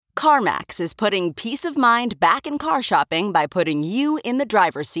CarMax is putting peace of mind back in car shopping by putting you in the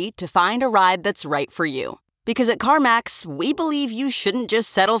driver's seat to find a ride that's right for you. Because at CarMax, we believe you shouldn't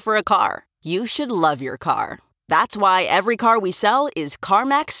just settle for a car. You should love your car. That's why every car we sell is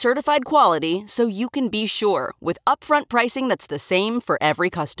CarMax certified quality, so you can be sure with upfront pricing that's the same for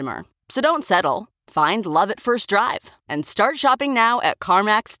every customer. So don't settle. Find love at first drive and start shopping now at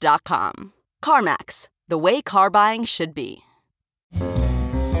CarMax.com. CarMax, the way car buying should be.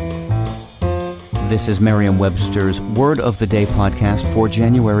 This is Merriam-Webster's Word of the Day podcast for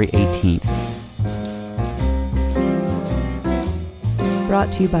January 18th. Brought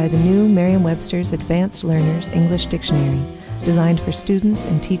to you by the new Merriam-Webster's Advanced Learners English Dictionary, designed for students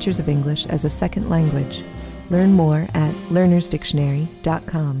and teachers of English as a second language. Learn more at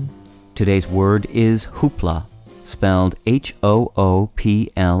learnersdictionary.com. Today's word is hoopla, spelled H-O-O-P-L-A.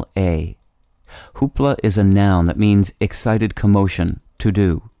 Hoopla is a noun that means excited commotion, to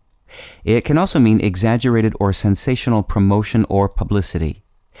do. It can also mean exaggerated or sensational promotion or publicity.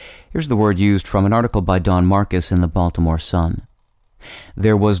 Here's the word used from an article by Don Markus in the Baltimore Sun.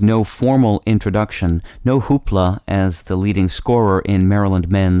 There was no formal introduction, no hoopla, as the leading scorer in Maryland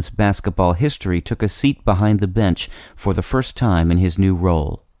men's basketball history took a seat behind the bench for the first time in his new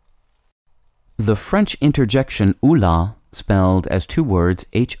role. The French interjection houp-là, spelled as two words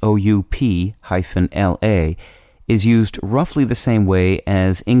H-O-U-P-L-A, is used roughly the same way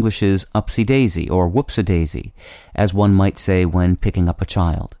as English's upsy-daisy or whoopsie-daisy, as one might say when picking up a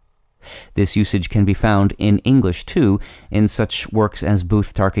child. This usage can be found in English, too, in such works as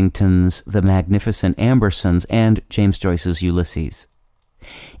Booth Tarkington's The Magnificent Ambersons and James Joyce's Ulysses.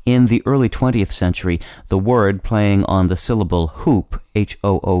 In the early 20th century, the word playing on the syllable hoop,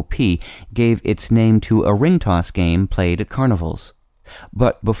 H-O-O-P, gave its name to a ring toss game played at carnivals.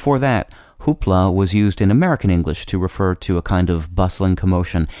 But before that, hoopla was used in American English to refer to a kind of bustling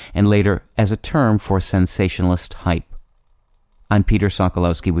commotion, and later as a term for sensationalist hype. I'm Peter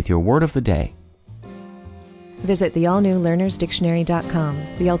Sokolowski with your Word of the Day. Visit the all-new learnersdictionary.com,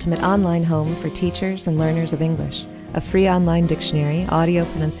 the ultimate online home for teachers and learners of English. A free online dictionary, audio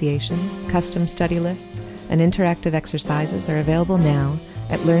pronunciations, custom study lists, and interactive exercises are available now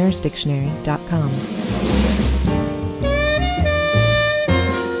at learnersdictionary.com.